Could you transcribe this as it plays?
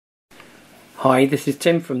Hi, this is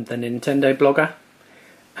Tim from the Nintendo Blogger,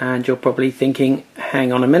 and you're probably thinking,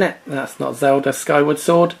 hang on a minute, that's not Zelda Skyward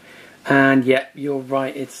Sword. And yep, you're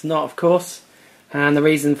right, it's not, of course. And the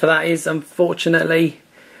reason for that is, unfortunately,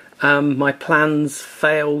 my plans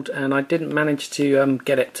failed and I didn't manage to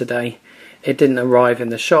get it today. It didn't arrive in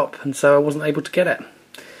the shop, and so I wasn't able to get it.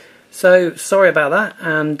 So sorry about that,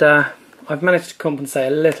 and I've managed to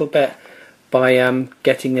compensate a little bit by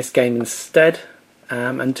getting this game instead.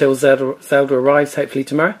 Until Zelda arrives, hopefully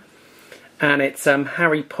tomorrow. And it's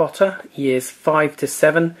Harry Potter, years 5 to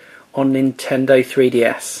 7 on Nintendo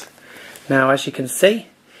 3DS. Now, as you can see,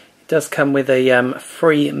 it does come with a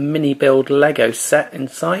free mini-build Lego set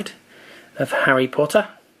inside of Harry Potter.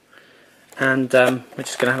 And we're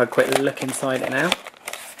just going to have a quick look inside it now.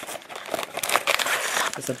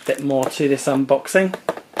 There's a bit more to this unboxing.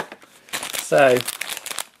 So,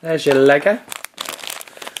 there's your Lego.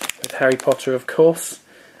 With Harry Potter, of course,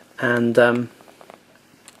 and looks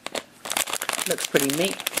pretty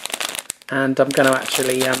neat. And I'm going to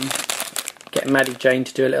actually get Maddie Jane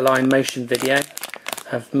to do a little iMotion video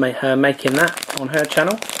of her making that on her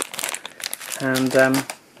channel, and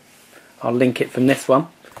I'll link it from this one.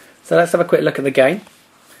 So let's have a quick look at the game.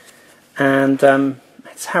 And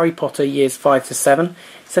it's Harry Potter years 5 to 7.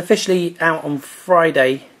 It's officially out on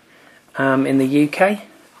Friday in the UK,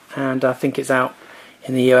 and I think it's out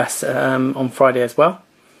in the US on Friday as well.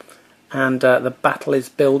 And the battle is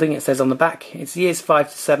building, it says on the back. It's years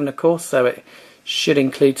 5 to 7, of course, so it should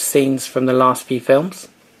include scenes from the last few films.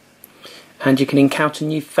 And you can encounter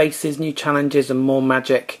new faces, new challenges, and more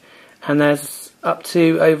magic. And there's up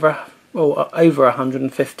to over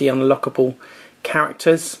 150 unlockable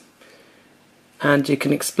characters. And you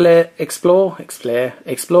can explore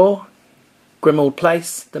Grimmauld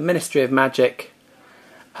Place, the Ministry of Magic,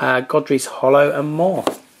 Godric's Hollow, and more.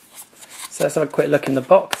 So let's have a quick look in the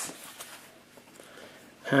box.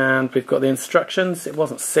 And we've got the instructions. It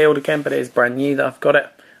wasn't sealed again, but it is brand new that I've got it.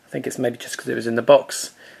 I think it's maybe just because it was in the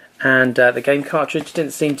box. And the game cartridge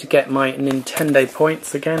didn't seem to get my Nintendo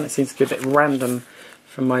points again. It seems to be a bit random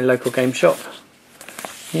from my local game shop.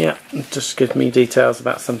 Yeah, it just gives me details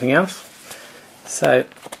about something else. So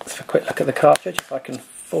let's have a quick look at the cartridge, if I can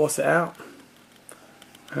force it out.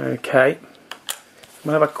 Okay. I'm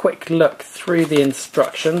going to have a quick look through the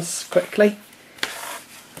instructions quickly.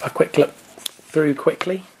 A quick look through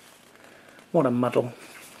quickly. What a muddle.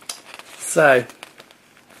 So,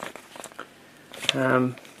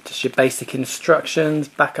 just your basic instructions,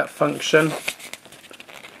 backup function,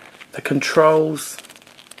 the controls,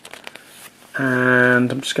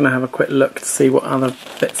 and I'm just going to have a quick look to see what other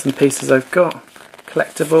bits and pieces I've got.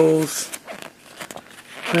 Collectibles.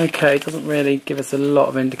 Okay, it doesn't really give us a lot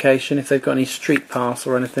of indication if they've got any street pass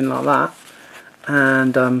or anything like that,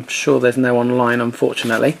 and I'm sure there's no online,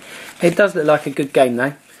 unfortunately. It does look like a good game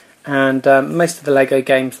though, and most of the Lego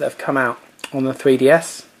games that have come out on the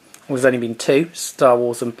 3DS, there's only been two, Star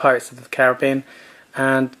Wars and Pirates of the Caribbean,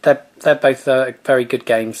 and they're both very good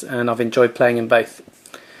games, and I've enjoyed playing them both.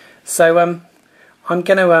 So I'm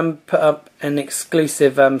going to put up an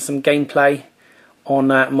exclusive some gameplay on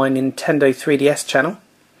my Nintendo 3DS channel.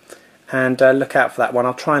 And look out for that one.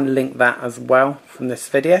 I'll try and link that as well from this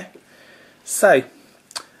video. So,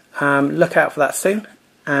 look out for that soon.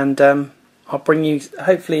 And I'll bring you,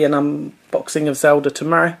 hopefully, an unboxing of Zelda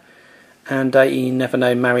tomorrow. And you never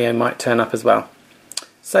know, Mario might turn up as well.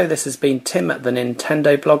 So this has been Tim at the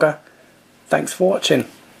Nintendo Blogger. Thanks for watching.